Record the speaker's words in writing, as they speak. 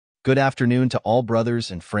Good afternoon to all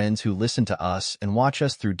brothers and friends who listen to us and watch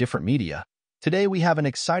us through different media. Today we have an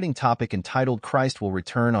exciting topic entitled Christ will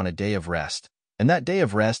return on a day of rest, and that day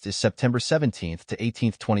of rest is September 17th to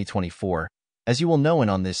 18th, 2024. As you will know,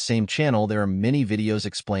 and on this same channel there are many videos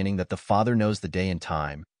explaining that the Father knows the day and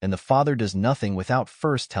time, and the Father does nothing without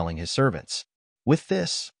first telling his servants. With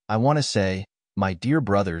this, I want to say, my dear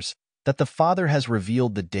brothers, that the Father has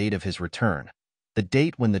revealed the date of his return, the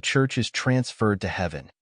date when the church is transferred to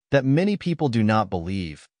heaven. That many people do not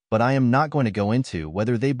believe, but I am not going to go into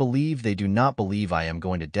whether they believe they do not believe. I am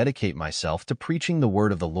going to dedicate myself to preaching the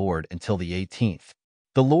word of the Lord until the 18th.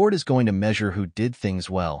 The Lord is going to measure who did things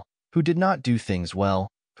well, who did not do things well,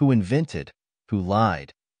 who invented, who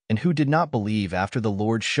lied, and who did not believe after the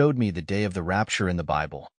Lord showed me the day of the rapture in the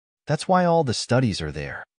Bible. That's why all the studies are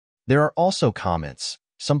there. There are also comments,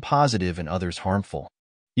 some positive and others harmful.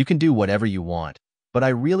 You can do whatever you want, but I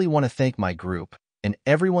really want to thank my group, and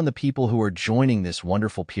everyone, the people who are joining this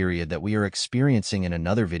wonderful period that we are experiencing. In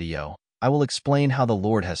another video, I will explain how the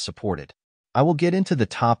Lord has supported. I will get into the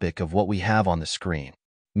topic of what we have on the screen.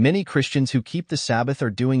 Many Christians who keep the Sabbath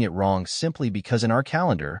are doing it wrong simply because in our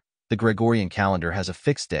calendar, the Gregorian calendar has a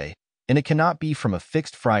fixed day, and it cannot be from a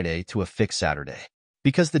fixed Friday to a fixed Saturday.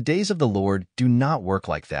 Because the days of the Lord do not work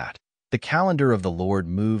like that. The calendar of the Lord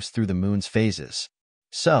moves through the moon's phases.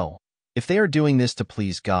 So, if they are doing this to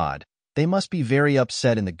please God, they must be very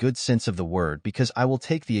upset in the good sense of the word, because I will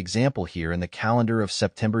take the example here in the calendar of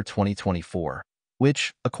September 2024,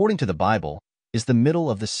 which, according to the Bible, is the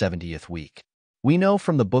middle of the 70th week. We know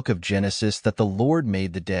from the book of Genesis that the Lord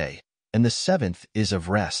made the day, and the seventh is of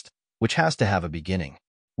rest, which has to have a beginning.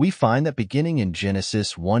 We find that beginning in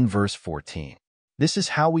Genesis 1 verse 14. This is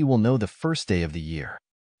how we will know the first day of the year.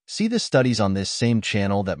 See the studies on this same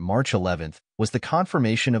channel that March 11th was the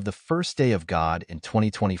confirmation of the first day of God in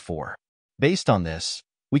 2024. Based on this,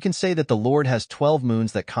 we can say that the Lord has 12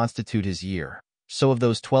 moons that constitute his year. So of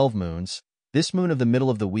those 12 moons, this moon of the middle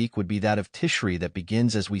of the week would be that of Tishri that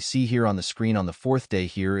begins as we see here on the screen on the fourth day.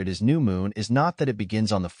 Here it is new moon is not that it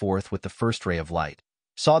begins on the fourth with the first ray of light.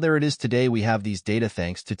 So there it is. Today we have these data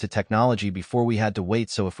thanks to technology. Before we had to wait.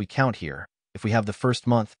 So if we count here, if we have the first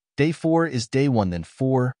month, day 4 is day 1, then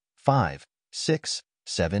 4, 5, 6,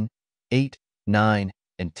 7, 8, 9,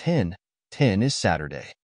 and 10. 10 is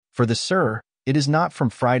Saturday. For the Sir, it is not from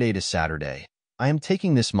Friday to Saturday. I am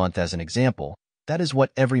taking this month as an example. That is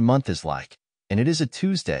what every month is like. And it is a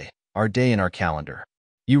Tuesday, our day in our calendar.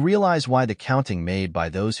 You realize why the counting made by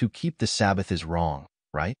those who keep the Sabbath is wrong,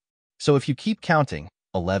 right? So if you keep counting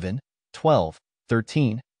 11, 12,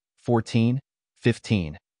 13, 14,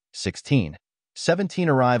 15, 16, 17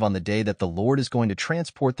 arrive on the day that the Lord is going to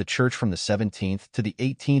transport the church from the 17th to the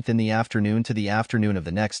 18th in the afternoon to the afternoon of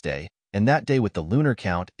the next day, and that day with the lunar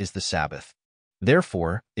count is the Sabbath.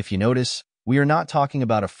 Therefore, if you notice, we are not talking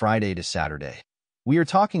about a Friday to Saturday. We are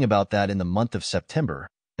talking about that in the month of September.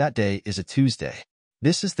 That day is a Tuesday.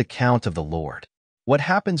 This is the count of the Lord. What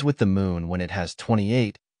happens with the moon when it has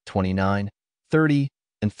 28, 29, 30,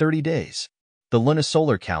 and 30 days? The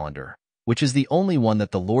lunisolar calendar, which is the only one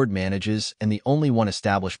that the Lord manages and the only one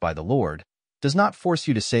established by the Lord, does not force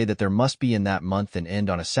you to say that there must be in that month and end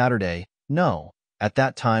on a Saturday. No. At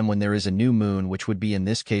that time when there is a new moon, which would be in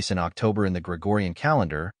this case in October in the Gregorian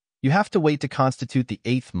calendar, you have to wait to constitute the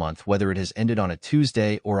 8th month, whether it has ended on a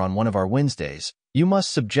Tuesday or on one of our Wednesdays. You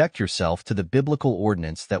must subject yourself to the biblical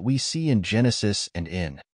ordinance that we see in Genesis and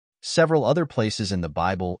in several other places in the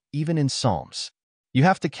Bible, even in Psalms. You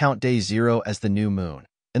have to count day 0 as the new moon,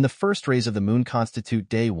 and the first rays of the moon constitute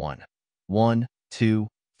day 1. 1, 2,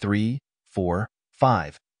 3, 4,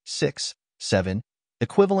 5, 6, 7,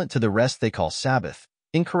 equivalent to the rest they call Sabbath,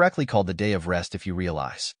 incorrectly called the day of rest if you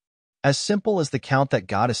realize. As simple as the count that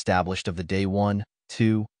God established of the day 1,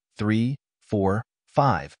 2, 3, 4,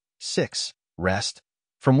 5, 6, rest,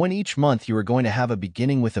 from when each month you are going to have a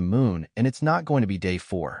beginning with a moon, and it's not going to be day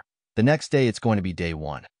 4. The next day it's going to be day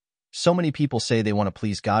 1. So many people say they want to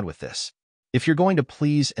please God with this. If you're going to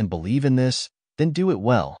please and believe in this, then do it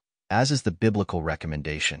well, as is the biblical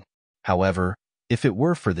recommendation. However, if it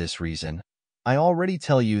were for this reason, I already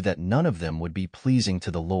tell you that none of them would be pleasing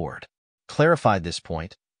to the Lord. Clarified this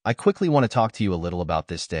point, I quickly want to talk to you a little about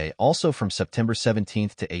this day, also from September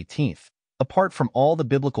 17th to 18th, apart from all the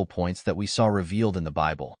biblical points that we saw revealed in the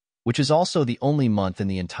Bible, which is also the only month in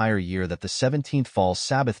the entire year that the 17th falls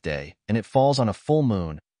Sabbath day, and it falls on a full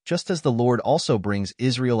moon, just as the Lord also brings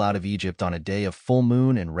Israel out of Egypt on a day of full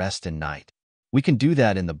moon and rest and night. We can do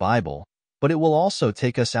that in the Bible, but it will also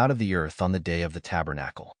take us out of the earth on the day of the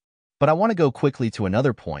tabernacle. But I want to go quickly to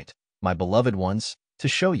another point, my beloved ones, to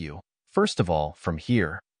show you, first of all, from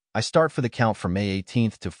here, I start for the count from May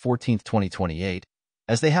 18th to 14th, 2028,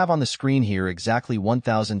 as they have on the screen here exactly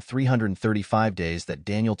 1,335 days that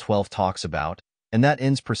Daniel 12 talks about, and that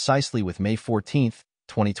ends precisely with May 14th,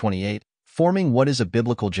 2028, forming what is a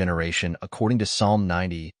biblical generation according to Psalm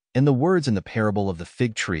 90, and the words in the parable of the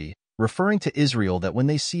fig tree, referring to Israel that when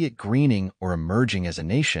they see it greening or emerging as a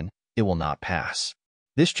nation, it will not pass.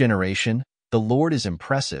 This generation, the Lord is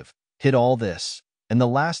impressive, hit all this, and the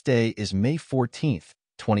last day is May 14th,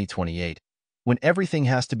 2028, when everything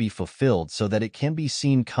has to be fulfilled so that it can be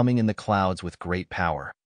seen coming in the clouds with great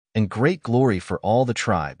power and great glory for all the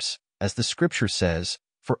tribes, as the scripture says,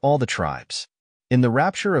 for all the tribes. In the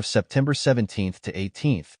rapture of September 17th to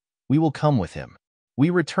 18th, we will come with him.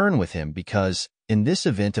 We return with him because, in this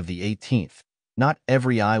event of the 18th, not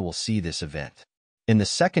every eye will see this event. In the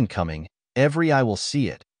second coming, every eye will see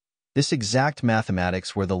it. This exact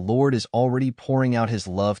mathematics where the Lord is already pouring out his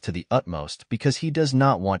love to the utmost because he does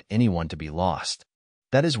not want anyone to be lost.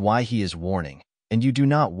 That is why he is warning, and you do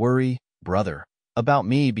not worry, brother, about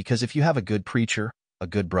me, because if you have a good preacher, a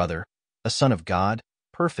good brother, a son of God,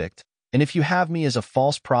 perfect, and if you have me as a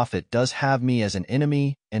false prophet does have me as an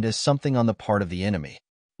enemy and as something on the part of the enemy,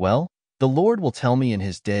 well, the Lord will tell me in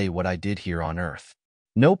his day what I did here on earth.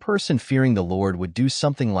 No person fearing the Lord would do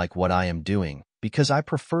something like what I am doing, because I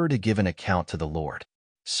prefer to give an account to the Lord.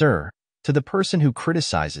 Sir, to the person who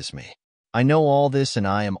criticizes me, I know all this, and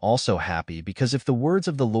I am also happy, because if the words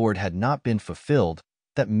of the Lord had not been fulfilled,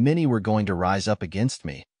 that many were going to rise up against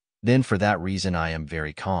me, then for that reason I am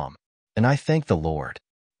very calm. And I thank the Lord.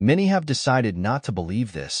 Many have decided not to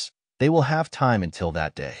believe this. They will have time until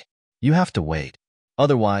that day. You have to wait.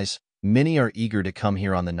 Otherwise, many are eager to come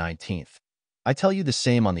here on the 19th. I tell you the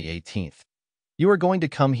same on the 18th. You are going to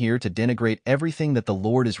come here to denigrate everything that the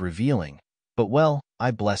Lord is revealing, but well, I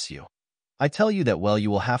bless you. I tell you that well, you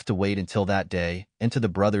will have to wait until that day, and to the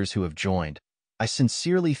brothers who have joined, I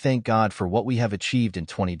sincerely thank God for what we have achieved in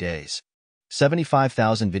 20 days.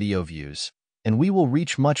 75,000 video views, and we will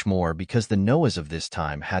reach much more because the Noahs of this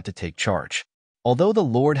time had to take charge. Although the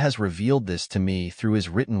Lord has revealed this to me through his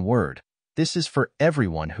written word, this is for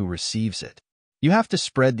everyone who receives it. You have to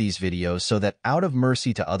spread these videos so that out of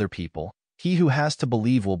mercy to other people, he who has to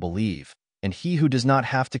believe will believe, and he who does not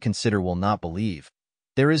have to consider will not believe.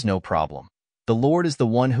 There is no problem. The Lord is the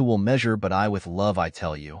one who will measure, but I with love I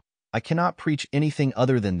tell you, I cannot preach anything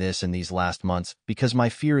other than this in these last months because my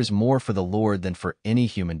fear is more for the Lord than for any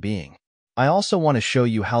human being. I also want to show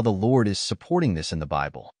you how the Lord is supporting this in the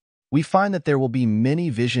Bible. We find that there will be many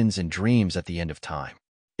visions and dreams at the end of time.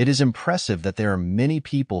 It is impressive that there are many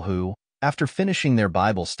people who, after finishing their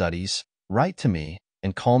Bible studies, write to me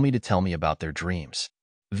and call me to tell me about their dreams.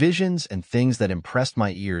 Visions and things that impressed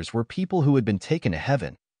my ears were people who had been taken to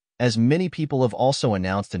heaven, as many people have also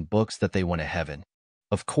announced in books that they went to heaven.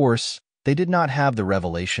 Of course, they did not have the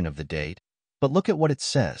revelation of the date, but look at what it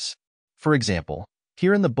says. For example,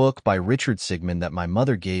 here in the book by Richard Sigmund that my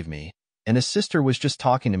mother gave me, and a sister was just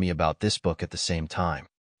talking to me about this book at the same time.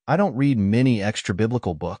 I don't read many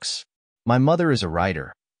extra-biblical books. My mother is a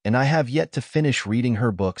writer, and I have yet to finish reading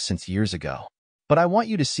her book since years ago. But I want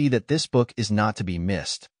you to see that this book is not to be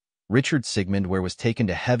missed. Richard Sigmund was taken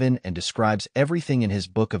to heaven and describes everything in his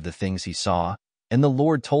book of the things he saw, and the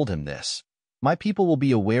Lord told him this. My people will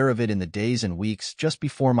be aware of it in the days and weeks just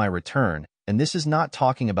before my return, and this is not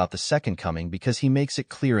talking about the second coming because he makes it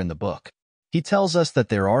clear in the book. He tells us that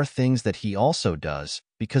there are things that he also does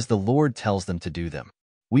because the Lord tells them to do them.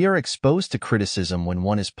 We are exposed to criticism when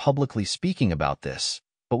one is publicly speaking about this,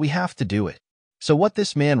 but we have to do it. So what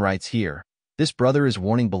this man writes here, this brother is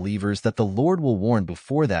warning believers that the Lord will warn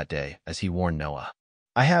before that day as he warned Noah.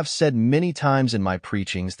 I have said many times in my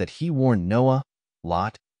preachings that he warned Noah,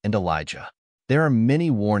 Lot, and Elijah. There are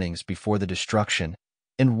many warnings before the destruction,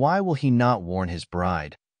 and why will he not warn his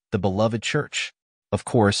bride, the beloved church? Of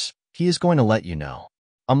course, he is going to let you know.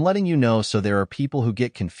 I'm letting you know so there are people who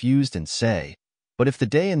get confused and say, but if the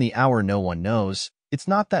day and the hour no one knows, it's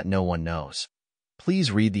not that no one knows.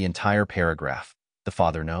 Please read the entire paragraph. The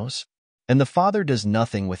Father knows. And the Father does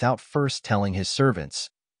nothing without first telling his servants.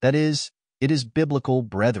 That is, it is biblical,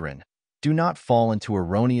 brethren. Do not fall into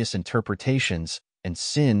erroneous interpretations and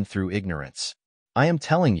sin through ignorance. I am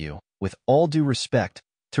telling you, with all due respect,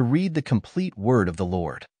 to read the complete word of the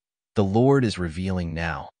Lord. The Lord is revealing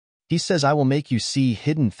now. He says, I will make you see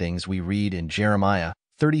hidden things, we read in Jeremiah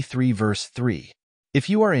 33 verse 3. If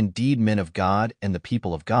you are indeed men of God and the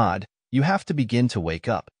people of God, you have to begin to wake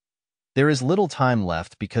up. There is little time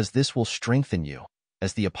left because this will strengthen you.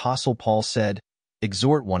 As the Apostle Paul said,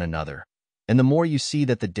 exhort one another. And the more you see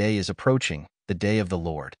that the day is approaching, the day of the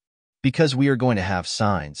Lord. Because we are going to have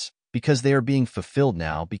signs, because they are being fulfilled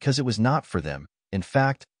now because it was not for them. In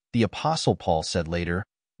fact, the Apostle Paul said later,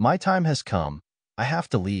 "My time has come, I have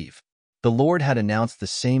to leave." The Lord had announced the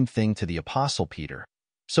same thing to the Apostle Peter.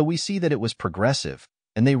 So we see that it was progressive,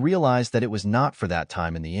 and they realized that it was not for that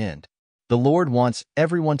time in the end. The Lord wants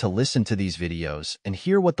everyone to listen to these videos and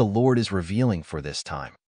hear what the Lord is revealing for this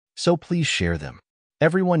time. So please share them.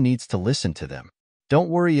 Everyone needs to listen to them. Don't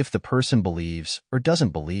worry if the person believes or doesn't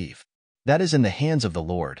believe. That is in the hands of the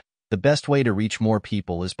Lord. The best way to reach more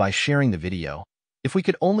people is by sharing the video. If we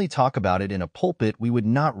could only talk about it in a pulpit, we would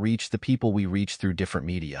not reach the people we reach through different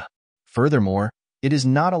media. Furthermore, it is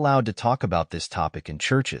not allowed to talk about this topic in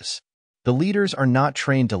churches. The leaders are not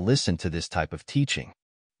trained to listen to this type of teaching.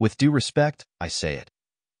 With due respect, I say it.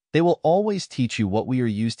 They will always teach you what we are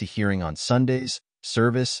used to hearing on Sundays: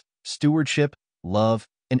 service, stewardship, love,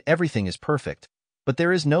 and everything is perfect. But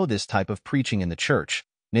there is no this type of preaching in the church.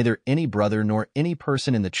 Neither any brother nor any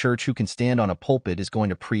person in the church who can stand on a pulpit is going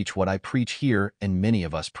to preach what I preach here and many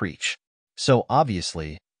of us preach. So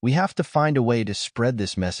obviously, we have to find a way to spread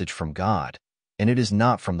this message from God, and it is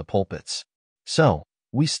not from the pulpits. So,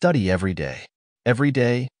 we study every day. Every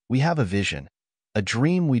day, we have a vision, a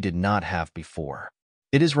dream we did not have before.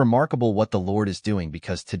 It is remarkable what the Lord is doing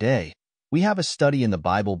because today, we have a study in the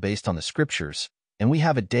Bible based on the Scriptures, and we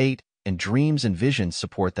have a date, and dreams and visions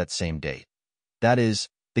support that same date. That is,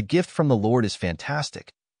 the gift from the Lord is fantastic.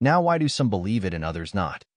 Now why do some believe it and others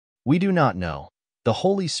not? We do not know. The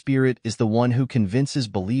Holy Spirit is the one who convinces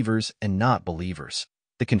believers and not believers.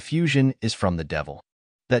 The confusion is from the devil.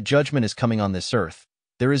 That judgment is coming on this earth.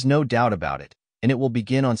 There is no doubt about it, and it will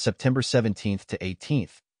begin on September 17th to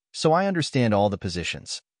 18th. So I understand all the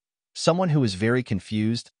positions. Someone who is very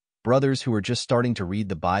confused, brothers who are just starting to read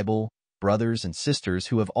the Bible, brothers and sisters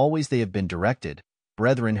who have been directed,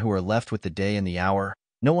 brethren who are left with the day and the hour.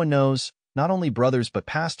 No one knows, not only brothers but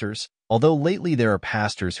pastors, although lately there are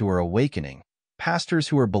pastors who are awakening, pastors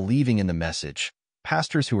who are believing in the message,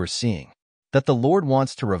 pastors who are seeing that the Lord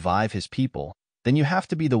wants to revive his people. Then you have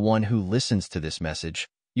to be the one who listens to this message.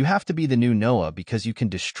 You have to be the new Noah because you can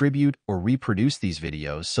distribute or reproduce these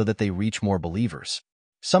videos so that they reach more believers.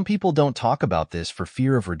 Some people don't talk about this for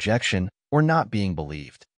fear of rejection or not being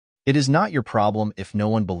believed. It is not your problem if no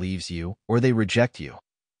one believes you or they reject you.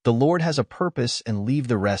 The Lord has a purpose and leave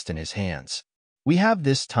the rest in his hands. We have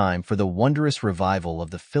this time for the wondrous revival of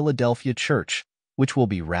the Philadelphia church, which will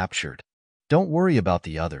be raptured. Don't worry about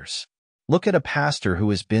the others. Look at a pastor who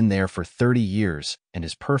has been there for 30 years and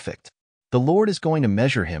is perfect. The Lord is going to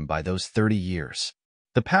measure him by those 30 years.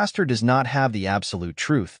 The pastor does not have the absolute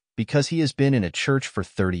truth because he has been in a church for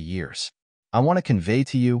 30 years. I want to convey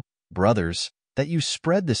to you, brothers, that you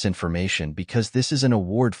spread this information because this is an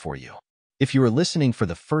award for you. If you are listening for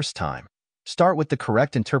the first time, start with the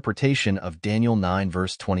correct interpretation of Daniel 9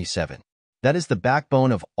 verse 27. That is the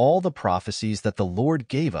backbone of all the prophecies that the Lord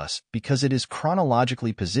gave us because it is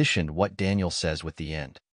chronologically positioned what Daniel says with the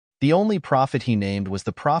end. The only prophet he named was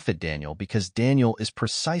the prophet Daniel because Daniel is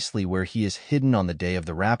precisely where he is hidden on the day of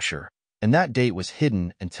the rapture, and that date was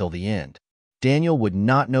hidden until the end. Daniel would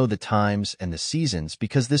not know the times and the seasons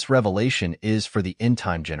because this revelation is for the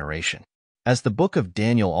end-time generation. As the book of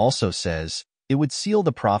Daniel also says, it would seal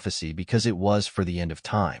the prophecy because it was for the end of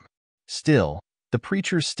time. Still, the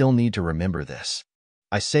preachers still need to remember this.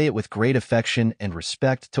 I say it with great affection and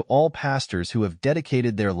respect to all pastors who have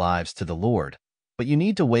dedicated their lives to the Lord, but you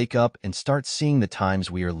need to wake up and start seeing the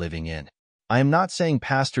times we are living in. I am not saying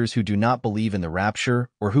pastors who do not believe in the rapture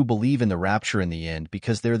or who believe in the rapture in the end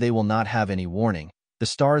because there they will not have any warning. The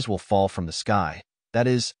stars will fall from the sky. That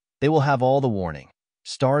is, they will have all the warning.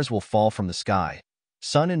 Stars will fall from the sky,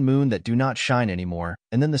 sun and moon that do not shine anymore,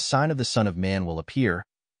 and then the sign of the Son of Man will appear.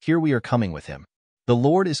 Here we are coming with him. The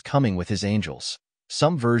Lord is coming with his angels.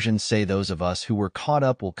 Some versions say those of us who were caught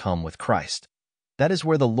up will come with Christ. That is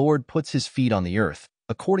where the Lord puts his feet on the earth,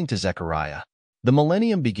 according to Zechariah. The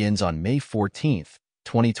millennium begins on May 14th,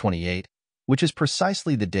 2028, which is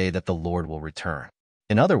precisely the day that the Lord will return.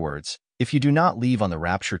 In other words, if you do not leave on the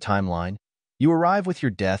rapture timeline, you arrive with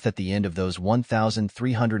your death at the end of those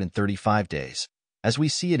 1,335 days, as we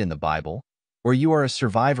see it in the Bible, or you are a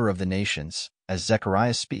survivor of the nations, as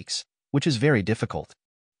Zechariah speaks, which is very difficult.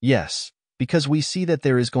 Yes, because we see that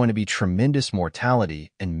there is going to be tremendous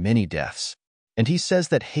mortality and many deaths. And he says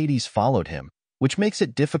that Hades followed him, which makes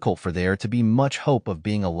it difficult for there to be much hope of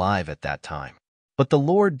being alive at that time. But the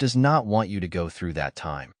Lord does not want you to go through that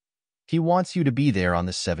time. He wants you to be there on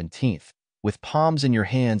the 17th, with palms in your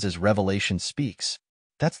hands as Revelation speaks.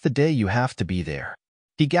 That's the day you have to be there.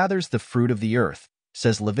 He gathers the fruit of the earth,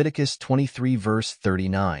 says Leviticus 23 verse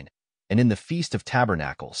 39, and in the Feast of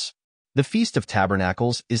Tabernacles. The Feast of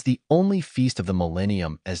Tabernacles is the only feast of the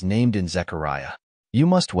millennium as named in Zechariah. You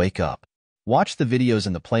must wake up. Watch the videos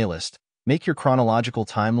in the playlist, make your chronological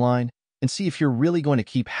timeline, and see if you're really going to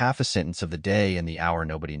keep half a sentence of the day and the hour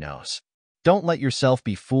nobody knows. Don't let yourself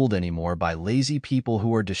be fooled anymore by lazy people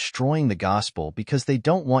who are destroying the gospel because they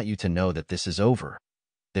don't want you to know that this is over.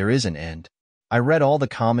 There is an end. I read all the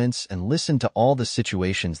comments and listened to all the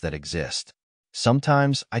situations that exist.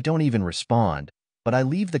 Sometimes I don't even respond, but I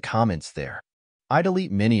leave the comments there. I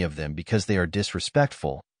delete many of them because they are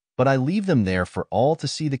disrespectful, but I leave them there for all to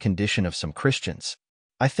see the condition of some Christians.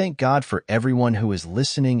 I thank God for everyone who is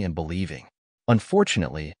listening and believing.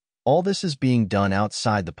 Unfortunately, all this is being done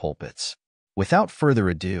outside the pulpits. Without further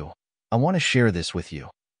ado, I want to share this with you.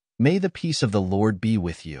 May the peace of the Lord be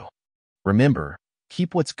with you. Remember,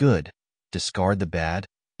 keep what's good, discard the bad,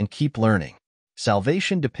 and keep learning.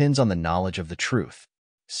 Salvation depends on the knowledge of the truth.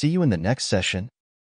 See you in the next session.